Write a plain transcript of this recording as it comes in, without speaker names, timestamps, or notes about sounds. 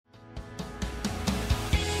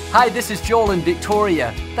Hi, this is Joel and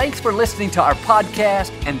Victoria. Thanks for listening to our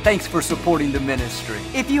podcast, and thanks for supporting the ministry.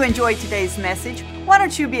 If you enjoyed today's message, why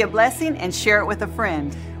don't you be a blessing and share it with a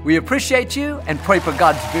friend? We appreciate you and pray for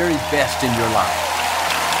God's very best in your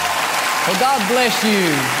life. Well, God bless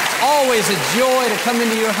you. It's always a joy to come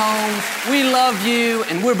into your homes. We love you,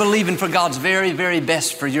 and we're believing for God's very, very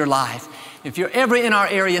best for your life. If you're ever in our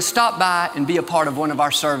area, stop by and be a part of one of our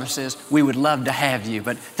services. We would love to have you.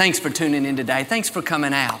 But thanks for tuning in today. Thanks for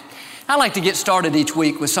coming out. I like to get started each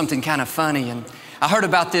week with something kind of funny. And I heard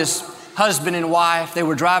about this husband and wife. They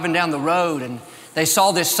were driving down the road and they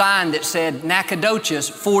saw this sign that said Nacogdoches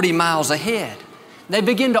 40 miles ahead. They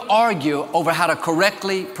began to argue over how to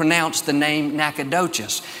correctly pronounce the name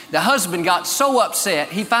Nacogdoches. The husband got so upset,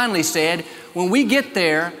 he finally said, "When we get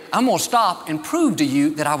there, I'm going to stop and prove to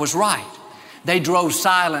you that I was right." They drove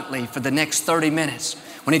silently for the next 30 minutes.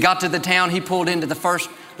 When he got to the town, he pulled into the first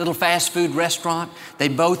little fast food restaurant. They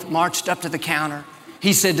both marched up to the counter.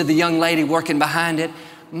 He said to the young lady working behind it,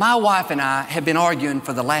 "My wife and I have been arguing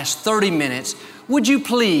for the last 30 minutes. Would you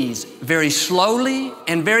please, very slowly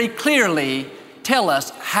and very clearly, tell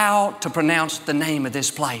us how to pronounce the name of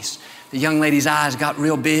this place?" The young lady's eyes got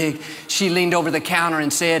real big. She leaned over the counter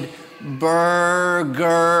and said,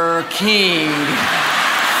 "Burger King."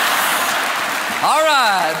 All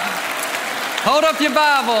right, hold up your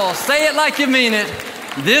Bible. Say it like you mean it.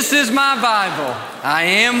 This is my Bible. I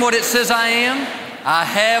am what it says I am. I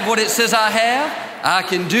have what it says I have. I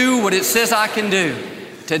can do what it says I can do.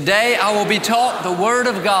 Today I will be taught the Word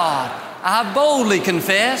of God. I boldly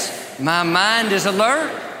confess, my mind is alert,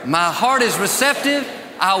 my heart is receptive.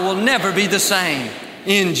 I will never be the same.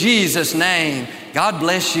 In Jesus' name, God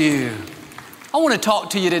bless you. I want to talk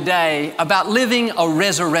to you today about living a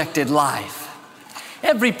resurrected life.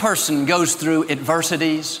 Every person goes through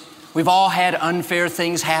adversities. We've all had unfair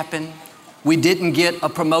things happen. We didn't get a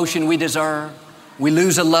promotion we deserve. We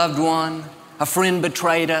lose a loved one. A friend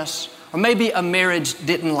betrayed us. Or maybe a marriage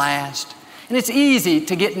didn't last. And it's easy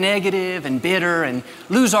to get negative and bitter and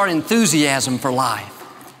lose our enthusiasm for life.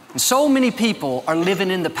 And so many people are living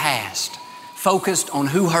in the past, focused on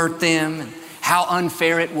who hurt them and how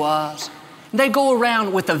unfair it was. And they go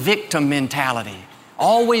around with a victim mentality,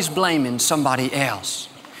 always blaming somebody else.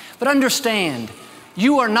 But understand,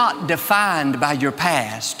 you are not defined by your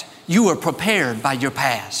past. You are prepared by your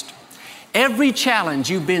past. Every challenge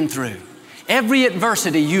you've been through, every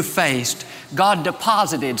adversity you faced, God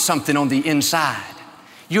deposited something on the inside.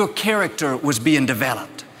 Your character was being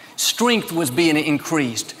developed. Strength was being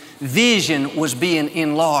increased. Vision was being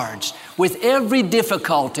enlarged. With every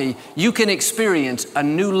difficulty, you can experience a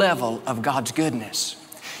new level of God's goodness.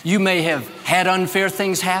 You may have had unfair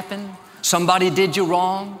things happen. Somebody did you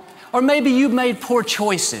wrong. Or maybe you've made poor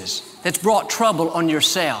choices that's brought trouble on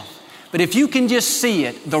yourself. But if you can just see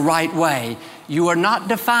it the right way, you are not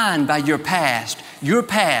defined by your past. Your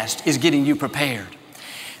past is getting you prepared.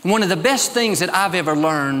 And one of the best things that I've ever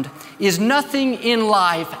learned is nothing in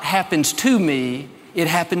life happens to me, it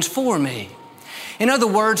happens for me. In other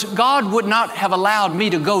words, God would not have allowed me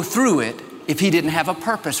to go through it if He didn't have a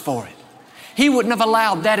purpose for it. He wouldn't have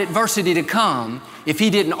allowed that adversity to come if He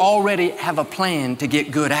didn't already have a plan to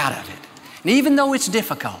get good out of it. And even though it's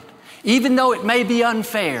difficult, even though it may be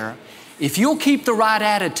unfair, if you'll keep the right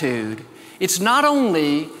attitude, it's not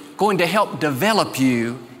only going to help develop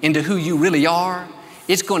you into who you really are,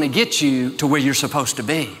 it's going to get you to where you're supposed to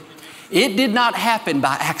be. It did not happen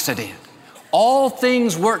by accident. All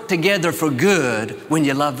things work together for good when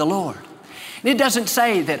you love the Lord. And it doesn't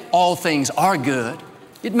say that all things are good.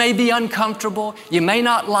 It may be uncomfortable, you may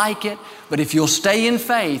not like it, but if you'll stay in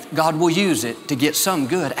faith, God will use it to get some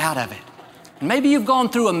good out of it. And maybe you've gone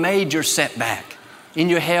through a major setback in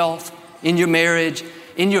your health, in your marriage,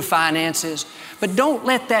 in your finances, but don't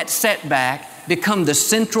let that setback become the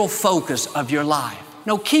central focus of your life.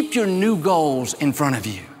 No, keep your new goals in front of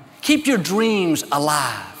you. Keep your dreams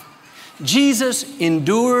alive. Jesus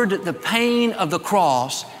endured the pain of the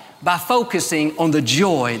cross by focusing on the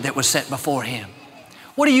joy that was set before Him.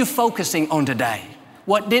 What are you focusing on today?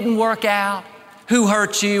 What didn't work out? Who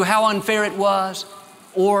hurt you? How unfair it was?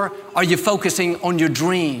 Or are you focusing on your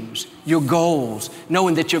dreams, your goals,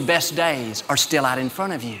 knowing that your best days are still out in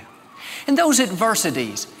front of you? And those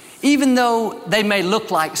adversities, even though they may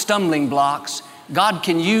look like stumbling blocks, God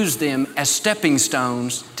can use them as stepping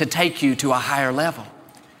stones to take you to a higher level.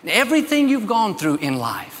 Everything you've gone through in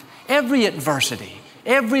life, every adversity,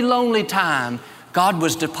 every lonely time, God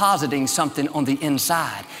was depositing something on the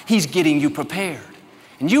inside. He's getting you prepared.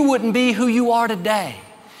 And you wouldn't be who you are today.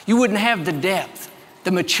 You wouldn't have the depth,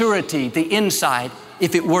 the maturity, the insight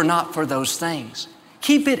if it were not for those things.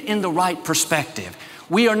 Keep it in the right perspective.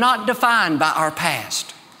 We are not defined by our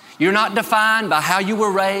past. You're not defined by how you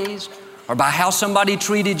were raised or by how somebody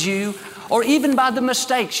treated you or even by the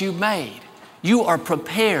mistakes you've made. You are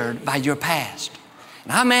prepared by your past.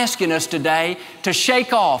 And I'm asking us today to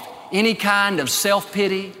shake off any kind of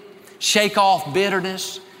self-pity, shake off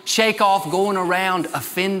bitterness, shake off going around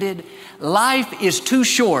offended. Life is too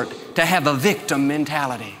short to have a victim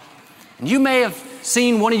mentality. And you may have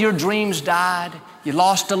seen one of your dreams died. You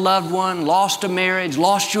lost a loved one, lost a marriage,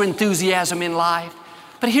 lost your enthusiasm in life.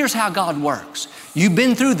 But here's how God works. You've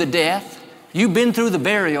been through the death. You've been through the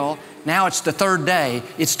burial. Now it's the third day.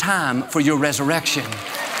 It's time for your resurrection.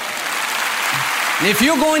 And if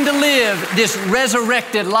you're going to live this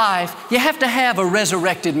resurrected life, you have to have a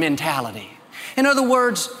resurrected mentality. In other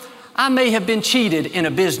words, I may have been cheated in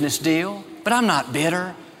a business deal, but I'm not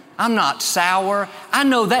bitter. I'm not sour. I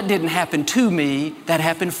know that didn't happen to me. That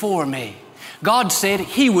happened for me. God said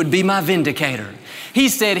He would be my vindicator. He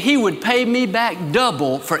said He would pay me back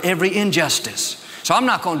double for every injustice. So I'm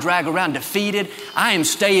not going to drag around defeated. I am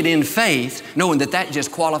staying in faith, knowing that that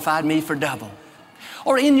just qualified me for double.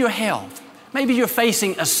 Or in your health, maybe you're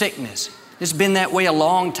facing a sickness. It's been that way a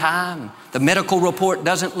long time. The medical report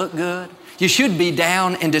doesn't look good. You should be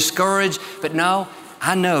down and discouraged, but no,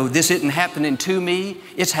 I know this isn't happening to me,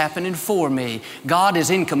 it's happening for me. God is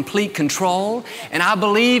in complete control, and I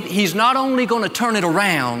believe He's not only going to turn it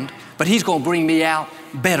around, but He's going to bring me out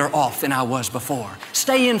better off than I was before.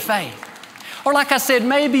 Stay in faith. Or like I said,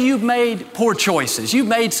 maybe you've made poor choices. You've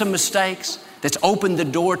made some mistakes that's opened the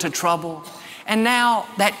door to trouble. And now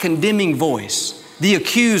that condemning voice, the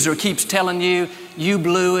accuser keeps telling you, you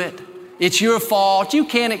blew it. It's your fault. You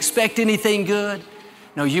can't expect anything good.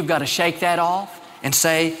 No, you've got to shake that off and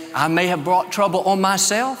say, I may have brought trouble on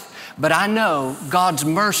myself, but I know God's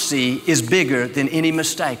mercy is bigger than any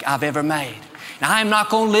mistake I've ever made. Now, I'm not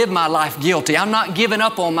going to live my life guilty. I'm not giving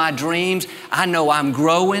up on my dreams. I know I'm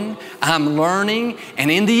growing, I'm learning, and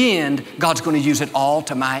in the end, God's going to use it all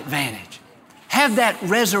to my advantage. Have that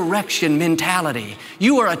resurrection mentality.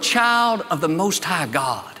 You are a child of the Most High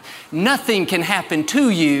God. Nothing can happen to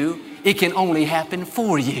you. It can only happen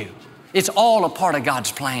for you. It's all a part of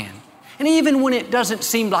God's plan. And even when it doesn't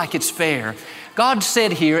seem like it's fair, God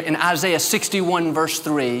said here in Isaiah 61 verse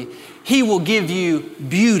 3, He will give you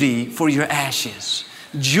beauty for your ashes,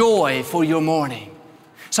 joy for your mourning.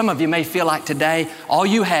 Some of you may feel like today, all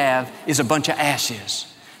you have is a bunch of ashes.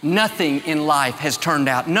 Nothing in life has turned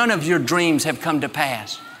out. None of your dreams have come to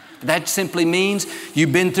pass. That simply means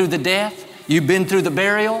you've been through the death, you've been through the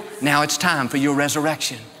burial, now it's time for your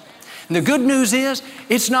resurrection. And the good news is,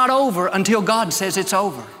 it's not over until God says it's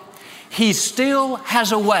over. He still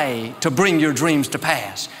has a way to bring your dreams to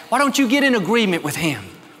pass. Why don't you get in agreement with Him?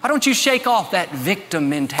 Why don't you shake off that victim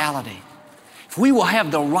mentality? If we will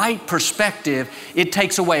have the right perspective, it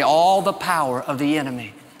takes away all the power of the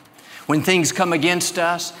enemy. When things come against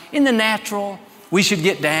us, in the natural, we should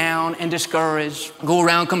get down and discouraged, go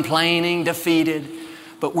around complaining, defeated.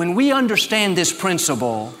 But when we understand this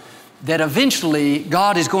principle, that eventually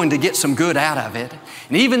God is going to get some good out of it,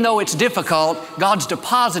 and even though it's difficult, God's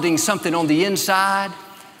depositing something on the inside,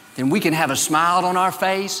 then we can have a smile on our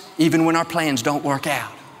face even when our plans don't work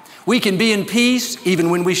out. We can be in peace even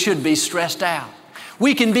when we should be stressed out.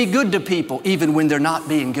 We can be good to people even when they're not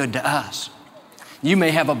being good to us. You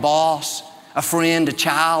may have a boss, a friend, a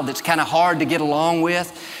child that's kind of hard to get along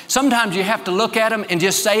with. Sometimes you have to look at them and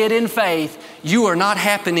just say it in faith. You are not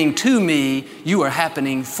happening to me, you are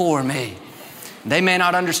happening for me. They may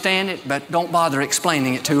not understand it, but don't bother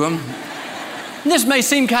explaining it to them. This may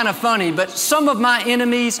seem kind of funny, but some of my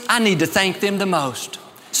enemies, I need to thank them the most.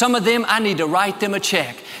 Some of them, I need to write them a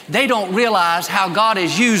check. They don't realize how God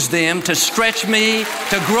has used them to stretch me,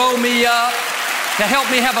 to grow me up, to help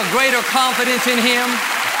me have a greater confidence in Him.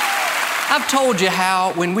 I've told you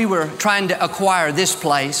how when we were trying to acquire this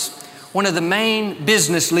place, one of the main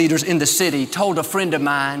business leaders in the city told a friend of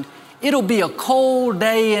mine, it'll be a cold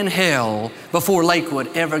day in hell before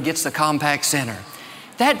Lakewood ever gets the Compact Center.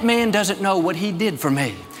 That man doesn't know what he did for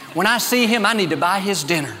me. When I see him, I need to buy his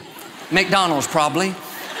dinner. McDonald's probably.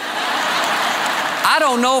 I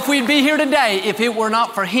don't know if we'd be here today if it were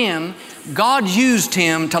not for him. God used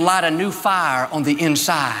him to light a new fire on the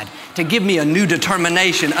inside, to give me a new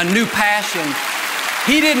determination, a new passion.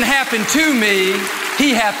 He didn't happen to me,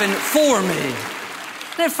 He happened for me.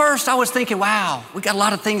 And at first I was thinking, wow, we got a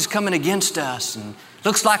lot of things coming against us, and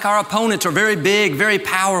looks like our opponents are very big, very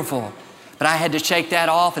powerful. But I had to shake that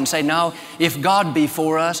off and say, no, if God be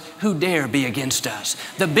for us, who dare be against us?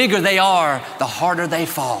 The bigger they are, the harder they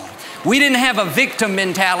fall. We didn't have a victim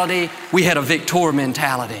mentality, we had a victor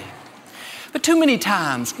mentality. But too many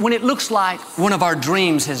times when it looks like one of our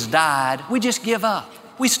dreams has died, we just give up.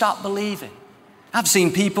 We stop believing. I've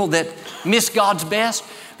seen people that miss God's best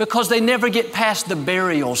because they never get past the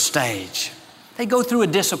burial stage. They go through a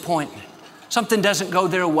disappointment. Something doesn't go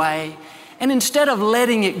their way. And instead of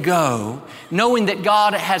letting it go, knowing that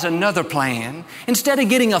God has another plan, instead of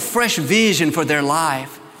getting a fresh vision for their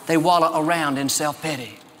life, they wallow around in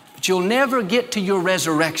self-pity. But you'll never get to your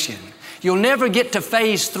resurrection. You'll never get to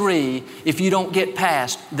phase 3 if you don't get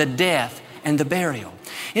past the death and the burial.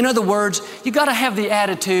 In other words, you got to have the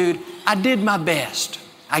attitude, I did my best.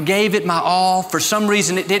 I gave it my all. For some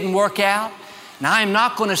reason it didn't work out. And I am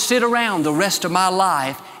not going to sit around the rest of my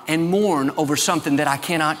life and mourn over something that I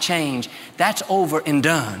cannot change. That's over and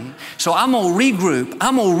done. So I'm going to regroup.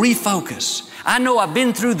 I'm going to refocus. I know I've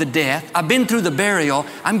been through the death. I've been through the burial.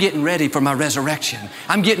 I'm getting ready for my resurrection.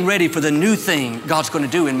 I'm getting ready for the new thing God's going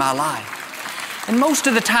to do in my life. And most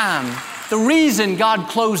of the time, the reason God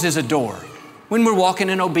closes a door when we're walking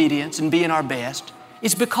in obedience and being our best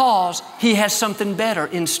is because He has something better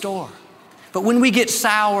in store. But when we get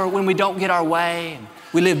sour, when we don't get our way, and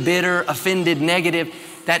we live bitter, offended, negative,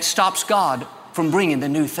 that stops God from bringing the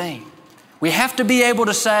new thing. We have to be able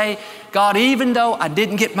to say, God, even though I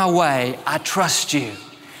didn't get my way, I trust You.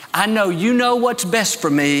 I know You know what's best for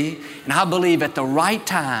me, and I believe at the right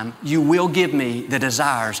time, You will give me the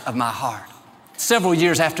desires of my heart. Several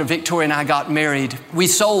years after Victoria and I got married, we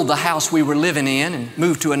sold the house we were living in and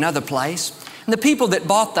moved to another place. And the people that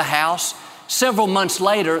bought the house, several months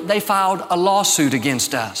later, they filed a lawsuit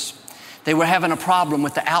against us. They were having a problem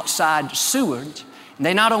with the outside sewage. And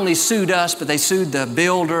they not only sued us, but they sued the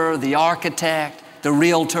builder, the architect, the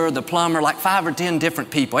realtor, the plumber, like 5 or 10 different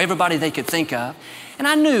people, everybody they could think of. And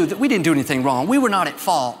I knew that we didn't do anything wrong. We were not at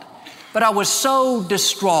fault. But I was so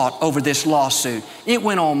distraught over this lawsuit. It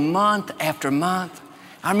went on month after month.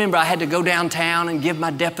 I remember I had to go downtown and give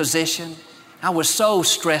my deposition. I was so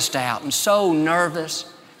stressed out and so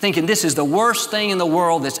nervous, thinking this is the worst thing in the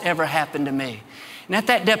world that's ever happened to me. And at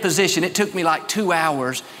that deposition, it took me like 2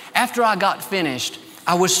 hours. After I got finished,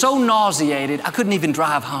 I was so nauseated, I couldn't even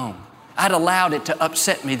drive home. I'd allowed it to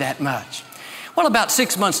upset me that much. Well, about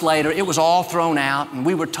 6 months later, it was all thrown out and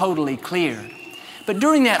we were totally cleared. But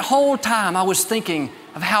during that whole time, I was thinking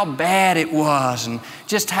of how bad it was and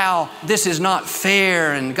just how this is not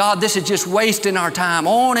fair and God, this is just wasting our time,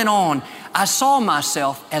 on and on. I saw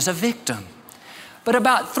myself as a victim. But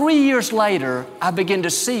about 3 years later, I began to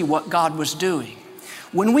see what God was doing.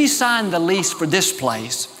 When we signed the lease for this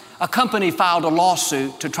place, a company filed a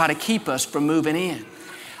lawsuit to try to keep us from moving in.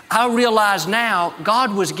 I realize now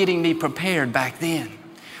God was getting me prepared back then.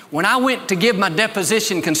 When I went to give my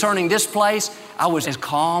deposition concerning this place, I was as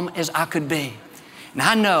calm as I could be. And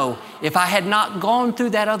I know if I had not gone through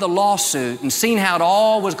that other lawsuit and seen how it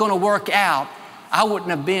all was going to work out, I wouldn't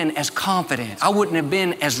have been as confident. I wouldn't have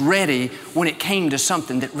been as ready when it came to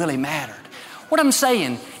something that really mattered. What I'm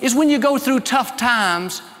saying is when you go through tough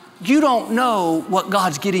times, you don't know what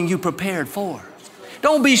God's getting you prepared for.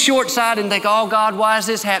 Don't be short-sighted and think, oh God, why is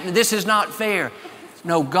this happening? This is not fair.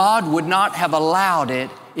 No, God would not have allowed it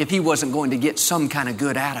if He wasn't going to get some kind of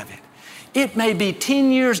good out of it. It may be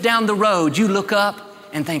 10 years down the road, you look up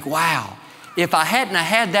and think, wow, if I hadn't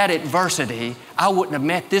had that adversity, I wouldn't have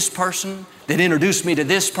met this person that introduced me to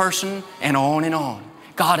this person, and on and on.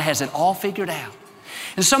 God has it all figured out.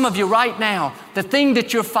 And some of you right now, the thing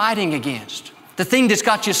that you're fighting against, the thing that's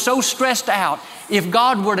got you so stressed out, if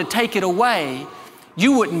God were to take it away,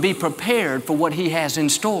 you wouldn't be prepared for what He has in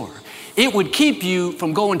store. It would keep you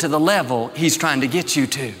from going to the level He's trying to get you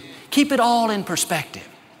to. Keep it all in perspective.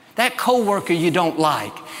 That coworker you don't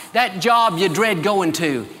like, that job you dread going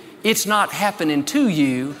to, it's not happening to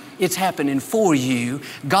you, it's happening for you.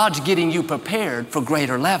 God's getting you prepared for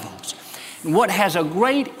greater levels. And what has a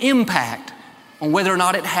great impact on whether or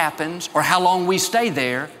not it happens or how long we stay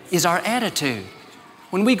there is our attitude.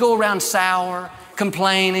 When we go around sour,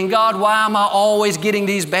 complaining, God, why am I always getting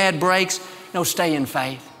these bad breaks? No, stay in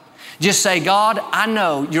faith. Just say, God, I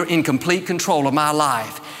know You're in complete control of my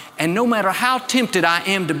life. And no matter how tempted I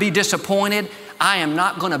am to be disappointed, I am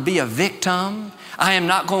not going to be a victim. I am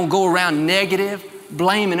not going to go around negative,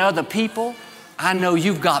 blaming other people. I know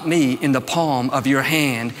You've got me in the palm of Your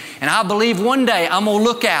hand. And I believe one day I'm going to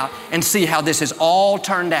look out and see how this has all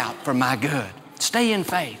turned out for my good. Stay in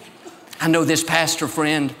faith. I know this pastor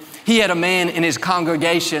friend, he had a man in his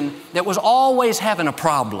congregation that was always having a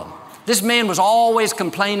problem. This man was always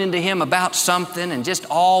complaining to him about something and just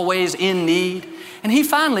always in need. And he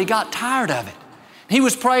finally got tired of it. He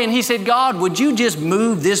was praying. He said, God, would You just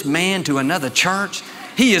move this man to another church?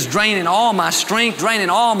 He is draining all my strength, draining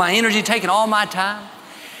all my energy, taking all my time.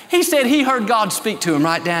 He said he heard God speak to him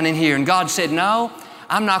right down in here, and God said, no,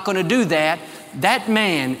 I'm not going to do that. That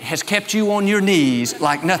man has kept you on your knees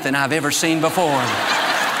like nothing I've ever seen before.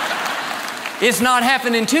 It's not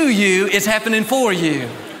happening to you, it's happening for you.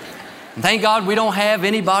 And thank God we don't have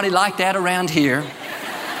anybody like that around here.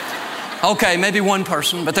 Okay, maybe one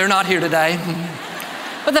person, but they're not here today.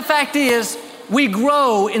 But the fact is, we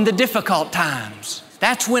grow in the difficult times.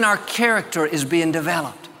 That's when our character is being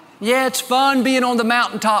developed. Yeah, it's fun being on the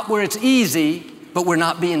mountaintop where it's easy, but we're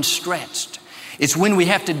not being stretched. It's when we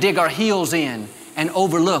have to dig our heels in and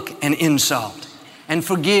overlook an insult and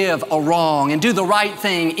forgive a wrong and do the right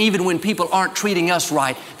thing even when people aren't treating us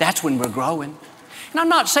right. That's when we're growing. And I'm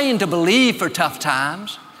not saying to believe for tough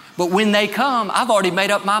times, but when they come, I've already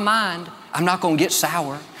made up my mind. I'm not going to get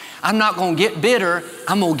sour. I'm not going to get bitter.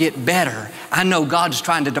 I'm going to get better. I know God's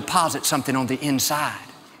trying to deposit something on the inside.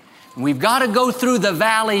 We've got to go through the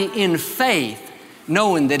valley in faith,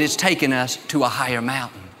 knowing that it's taken us to a higher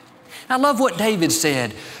mountain. I love what David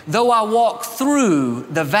said, though I walk through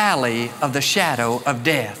the valley of the shadow of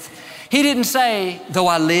death. He didn't say, though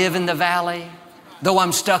I live in the valley, though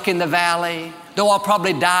I'm stuck in the valley, though I'll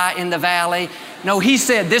probably die in the valley. No, he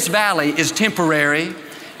said this valley is temporary.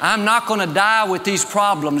 I'm not going to die with these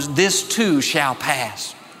problems. This too shall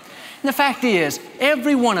pass. And the fact is,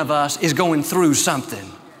 every one of us is going through something.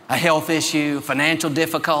 A health issue, financial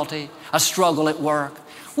difficulty, a struggle at work.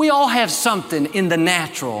 We all have something in the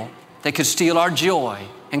natural that could steal our joy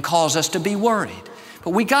and cause us to be worried. But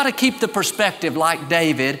we got to keep the perspective like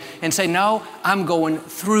David and say, no, I'm going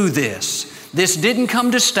through this. This didn't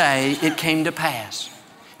come to stay, it came to pass.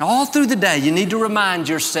 Now, all through the day, you need to remind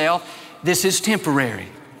yourself, this is temporary.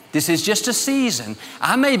 This is just a season.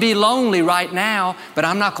 I may be lonely right now, but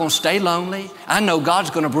I'm not going to stay lonely. I know God's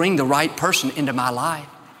going to bring the right person into my life.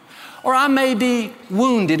 Or I may be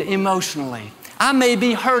wounded emotionally. I may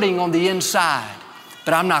be hurting on the inside,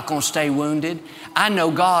 but I'm not going to stay wounded. I know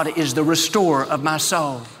God is the restorer of my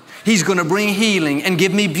soul. He's going to bring healing and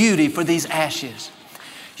give me beauty for these ashes.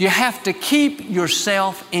 You have to keep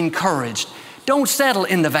yourself encouraged. Don't settle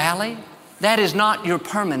in the valley. That is not your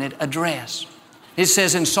permanent address. It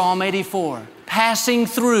says in Psalm 84, passing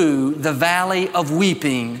through the valley of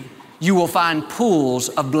weeping, you will find pools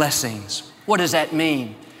of blessings. What does that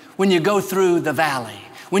mean? When you go through the valley,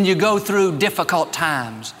 when you go through difficult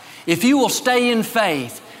times, if you will stay in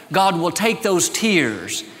faith, God will take those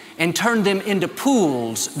tears and turn them into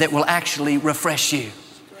pools that will actually refresh you.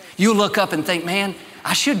 You look up and think, man,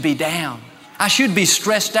 I should be down. I should be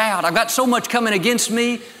stressed out. I've got so much coming against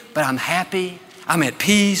me, but I'm happy. I'm at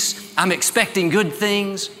peace. I'm expecting good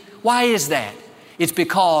things. Why is that? It's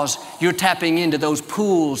because you're tapping into those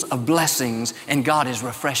pools of blessings and God is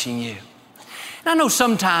refreshing you. And I know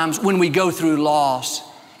sometimes when we go through loss,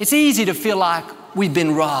 it's easy to feel like we've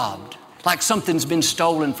been robbed, like something's been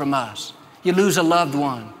stolen from us. You lose a loved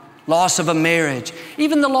one, loss of a marriage,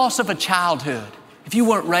 even the loss of a childhood, if you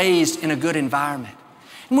weren't raised in a good environment.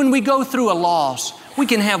 And when we go through a loss, we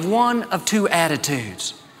can have one of two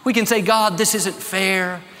attitudes. We can say, God, this isn't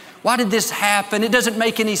fair. Why did this happen? It doesn't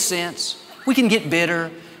make any sense. We can get bitter,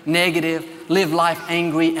 negative, live life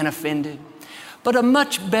angry and offended. But a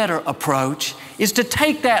much better approach is to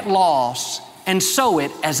take that loss and sow it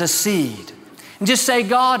as a seed. And just say,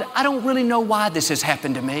 God, I don't really know why this has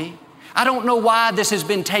happened to me. I don't know why this has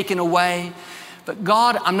been taken away. But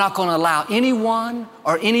God, I'm not going to allow anyone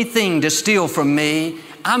or anything to steal from me.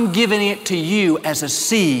 I'm giving it to you as a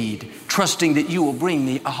seed, trusting that you will bring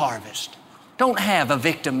me a harvest. Don't have a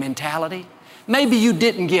victim mentality. Maybe you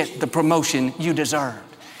didn't get the promotion you deserved.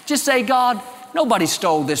 Just say, God, nobody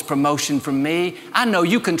stole this promotion from me. I know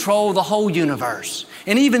you control the whole universe.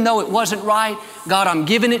 And even though it wasn't right, God, I'm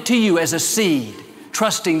giving it to you as a seed,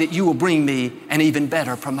 trusting that you will bring me an even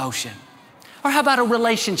better promotion. Or how about a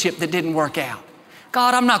relationship that didn't work out?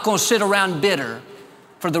 God, I'm not going to sit around bitter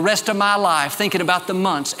for the rest of my life thinking about the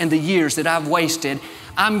months and the years that I've wasted.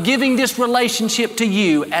 I'm giving this relationship to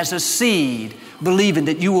you as a seed, believing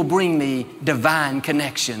that you will bring me divine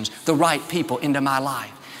connections, the right people into my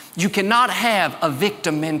life. You cannot have a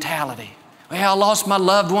victim mentality. Well, I lost my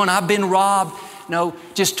loved one. I've been robbed. No,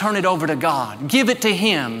 just turn it over to God. Give it to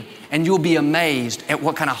Him, and you'll be amazed at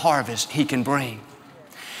what kind of harvest He can bring.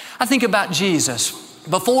 I think about Jesus.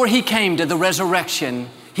 Before He came to the resurrection,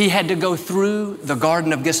 He had to go through the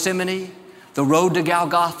Garden of Gethsemane, the road to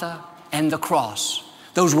Golgotha, and the cross.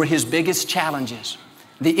 Those were His biggest challenges.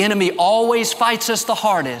 The enemy always fights us the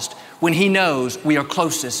hardest when he knows we are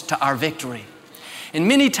closest to our victory. And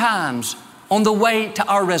many times on the way to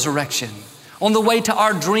our resurrection, on the way to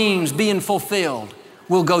our dreams being fulfilled,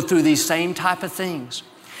 we'll go through these same type of things.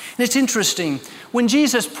 And it's interesting, when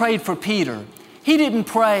Jesus prayed for Peter, He didn't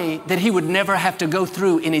pray that he would never have to go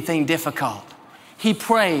through anything difficult. He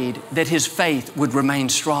prayed that his faith would remain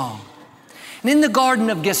strong. And in the Garden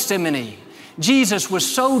of Gethsemane, Jesus was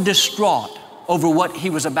so distraught over what He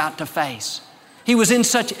was about to face. He was in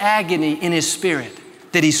such agony in His spirit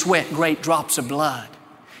that He sweat great drops of blood.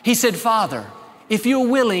 He said, Father, if You're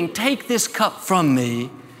willing, take this cup from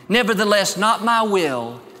me. Nevertheless, not my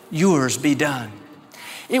will, Yours be done.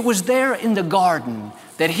 It was there in the garden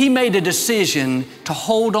that He made a decision to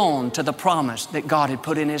hold on to the promise that God had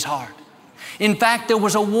put in His heart. In fact, there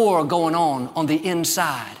was a war going on the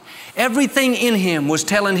inside. Everything in him was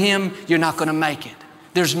telling him, you're not going to make it.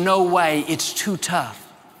 There's no way, it's too tough.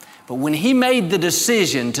 But when he made the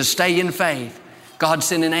decision to stay in faith, God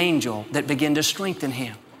sent an angel that began to strengthen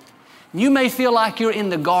him. You may feel like you're in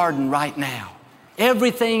the garden right now.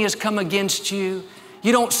 Everything has come against you.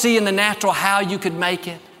 You don't see in the natural how you could make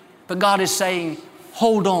it. But God is saying,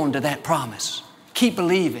 hold on to that promise. Keep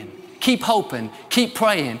believing, keep hoping, keep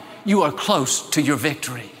praying. You are close to your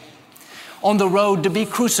victory. On the road to be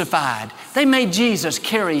crucified, they made Jesus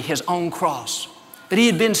carry His own cross. But He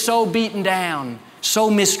had been so beaten down, so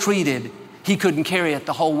mistreated, He couldn't carry it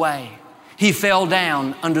the whole way. He fell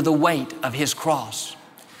down under the weight of His cross.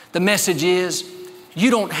 The message is, you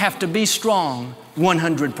don't have to be strong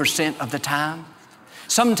 100% of the time.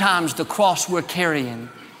 Sometimes the cross we're carrying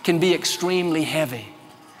can be extremely heavy.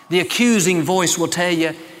 The accusing voice will tell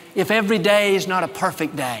you, if every day is not a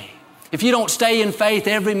perfect day, if you don't stay in faith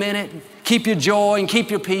every minute, keep your joy and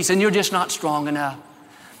keep your peace, and you're just not strong enough.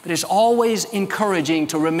 But it's always encouraging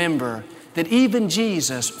to remember that even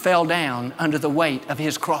Jesus fell down under the weight of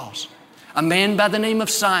His cross. A man by the name of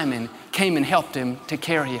Simon came and helped him to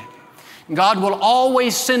carry it. God will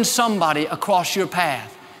always send somebody across your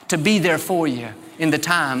path to be there for you in the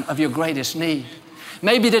time of your greatest need.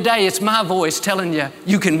 Maybe today it's my voice telling you,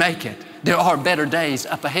 you can make it. There are better days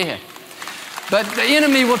up ahead. But the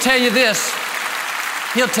enemy will tell you this.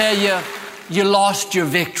 He'll tell you, you lost your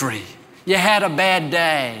victory. You had a bad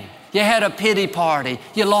day. You had a pity party.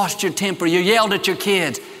 You lost your temper. You yelled at your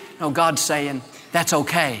kids. No, God's saying, that's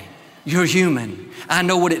okay. You're human. I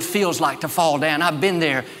know what it feels like to fall down. I've been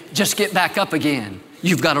there. Just get back up again.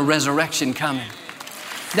 You've got a resurrection coming.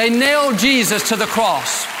 They nailed Jesus to the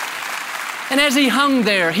cross. And as He hung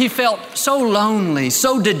there, He felt so lonely,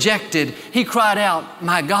 so dejected. He cried out,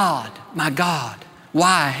 my God,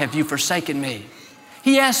 why have You forsaken me?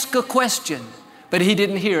 He asked a question, but He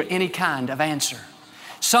didn't hear any kind of answer.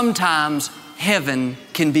 Sometimes heaven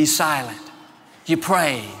can be silent. You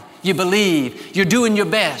pray, you believe, you're doing your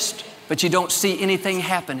best, but you don't see anything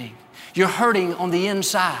happening. You're hurting on the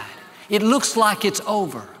inside. It looks like it's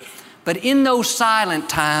over. But in those silent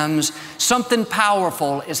times, something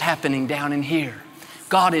powerful is happening down in here.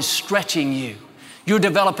 God is stretching you. You're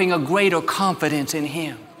developing a greater confidence in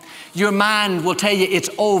Him. Your mind will tell you it's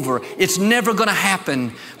over. It's never going to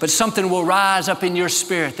happen. But something will rise up in your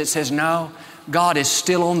spirit that says, no, God is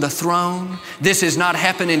still on the throne. This is not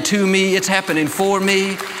happening to me. It's happening for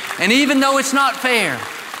me. And even though it's not fair,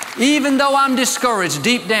 even though I'm discouraged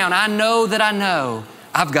deep down, I know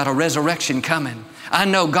I've got a resurrection coming. I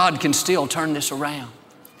know God can still turn this around.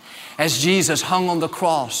 As Jesus hung on the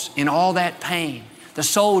cross in all that pain, the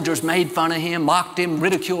soldiers made fun of Him, mocked Him,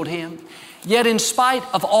 ridiculed Him. Yet in spite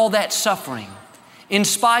of all that suffering, in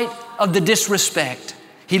spite of the disrespect,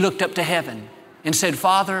 He looked up to heaven and said,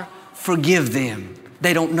 Father, forgive them.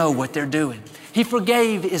 They don't know what they're doing. He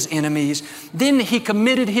forgave His enemies. Then He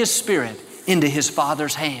committed His spirit into His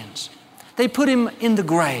Father's hands. They put Him in the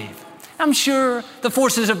grave. I'm sure the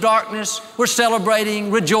forces of darkness were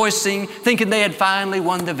celebrating, rejoicing, thinking they had finally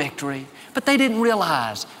won the victory. But they didn't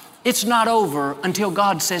realize it's not over until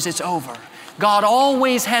God says it's over. God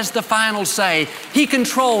always has the final say. He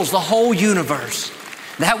controls the whole universe.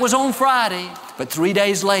 That was on Friday, but 3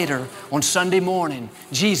 days later, on Sunday morning,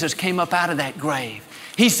 Jesus came up out of that grave.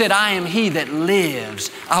 He said, I am He that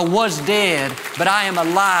lives. I was dead, but I am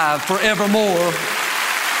alive forevermore.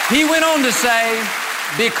 He went on to say,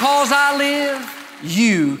 because I live,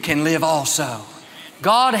 you can live also.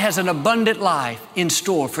 God has an abundant life in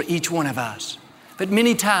store for each one of us. But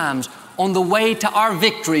many times on the way to our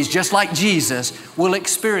victories, just like Jesus, we'll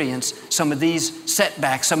experience some of these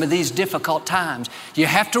setbacks, some of these difficult times. You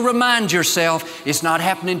have to remind yourself, it's not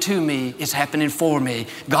happening to me, it's happening for me.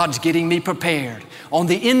 God's getting me prepared. On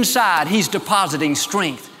the inside, He's depositing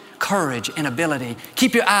strength, courage, and ability.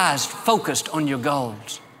 Keep your eyes focused on your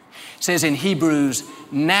goals. It says in Hebrews,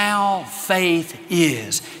 now faith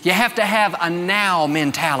is. You have to have a now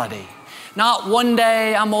mentality. Not one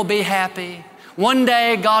day I'm going to be happy. One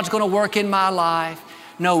day God's going to work in my life.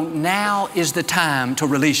 No, now is the time to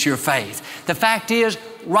release your faith. The fact is,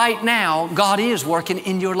 right now, God is working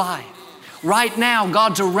in your life. Right now,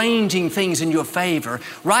 God's arranging things in your favor.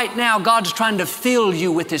 Right now, God's trying to fill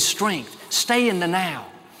you with His strength. Stay in the now.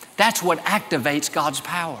 That's what activates God's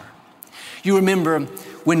power. You remember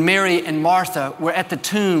when Mary and Martha were at the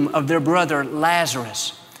tomb of their brother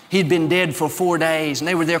Lazarus. He'd been dead for 4 days, and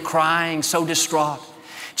they were there crying, so distraught.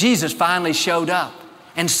 Jesus finally showed up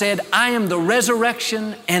and said, I am the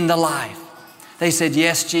resurrection and the life. They said,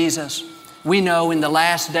 yes, Jesus, we know in the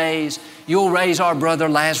last days you'll raise our brother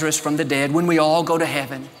Lazarus from the dead when we all go to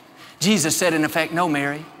heaven. Jesus said, in effect, no,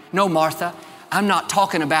 Mary, no, Martha, I'm not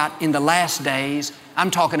talking about in the last days.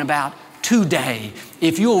 I'm talking about today.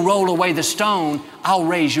 If you'll roll away the stone, I'll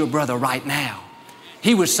raise your brother right now.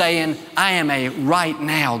 He was saying, I am a right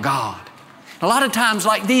now God. A lot of times,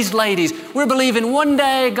 like these ladies, we're believing one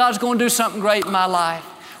day God's going to do something great in my life.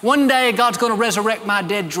 One day God's going to resurrect my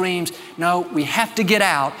dead dreams. No, we have to get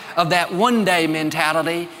out of that one day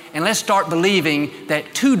mentality and let's start believing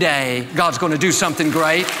that today God's going to do something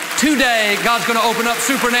great. Today God's going to open up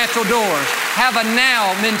supernatural doors. Have a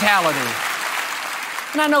now mentality.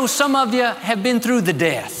 And I know some of you have been through the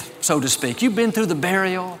death, so to speak. You've been through the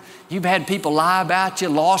burial. You've had people lie about you,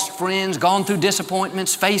 lost friends, gone through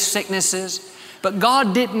disappointments, faced sicknesses. But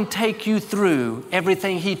God didn't take you through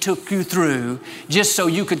everything He took you through just so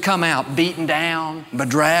you could come out beaten down,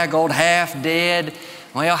 bedraggled, half dead.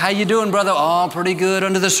 Well, how you doing, brother? Oh, pretty good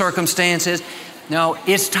under the circumstances. No,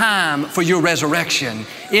 it's time for your resurrection.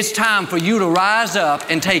 It's time for you to rise up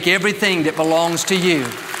and take everything that belongs to you.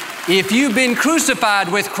 If you've been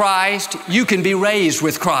crucified with Christ, you can be raised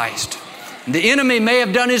with Christ. The enemy may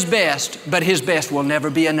have done his best, but his best will never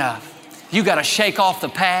be enough. You got to shake off the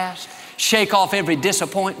past, shake off every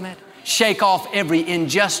disappointment, shake off every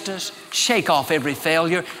injustice, shake off every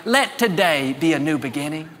failure. Let today be a new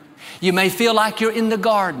beginning. You may feel like you're in the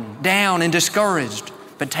garden, down and discouraged,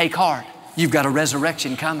 but take heart. You've got a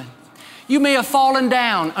resurrection coming. You may have fallen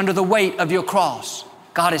down under the weight of your cross.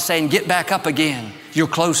 God is saying, get back up again. You're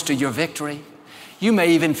close to your victory. You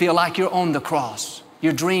may even feel like you're on the cross.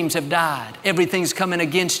 Your dreams have died. Everything's coming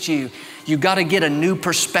against you. You've got to get a new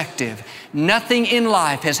perspective. Nothing in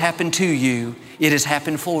life has happened to you. It has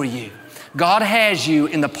happened for you. God has you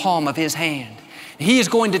in the palm of His hand. He is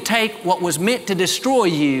going to take what was meant to destroy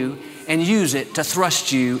you and use it to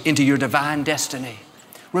thrust you into your divine destiny.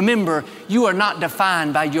 Remember, you are not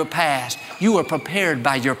defined by your past. You are prepared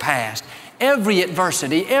by your past. Every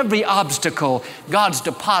adversity, every obstacle, God's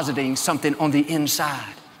depositing something on the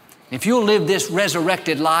inside. If you'll live this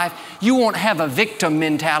resurrected life, you won't have a victim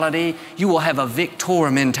mentality, you will have a victor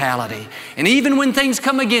mentality. And even when things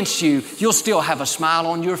come against you, you'll still have a smile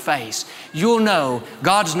on your face. You'll know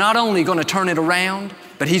God's not only going to turn it around,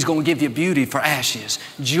 but He's going to give you beauty for ashes,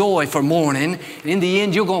 joy for mourning. And in the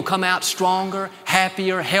end, you're going to come out stronger,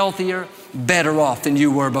 happier, healthier, better off than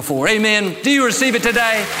you were before. Amen. Do you receive it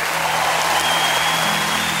today?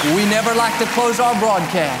 We never like to close our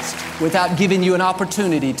broadcast without giving you an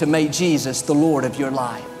opportunity to make Jesus the Lord of your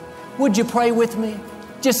life. Would you pray with me?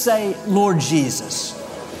 Just say, Lord Jesus,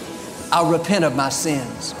 I repent of my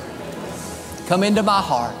sins. Come into my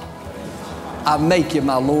heart. I make you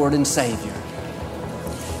my Lord and Savior.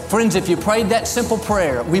 Friends, if you prayed that simple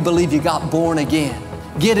prayer, we believe you got born again.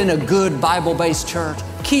 Get in a good Bible-based church.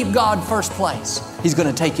 Keep God first place. He's going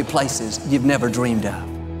to take you places you've never dreamed of.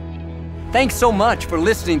 Thanks so much for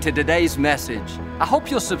listening to today's message. I hope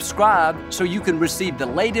you'll subscribe so you can receive the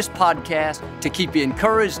latest podcast to keep you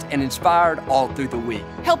encouraged and inspired all through the week.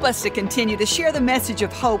 Help us to continue to share the message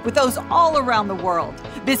of hope with those all around the world.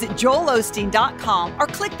 Visit joelosteen.com or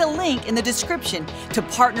click the link in the description to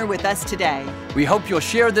partner with us today. We hope you'll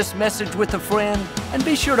share this message with a friend and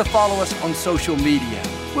be sure to follow us on social media.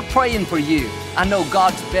 We're praying for you. I know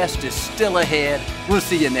God's best is still ahead. We'll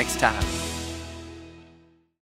see you next time.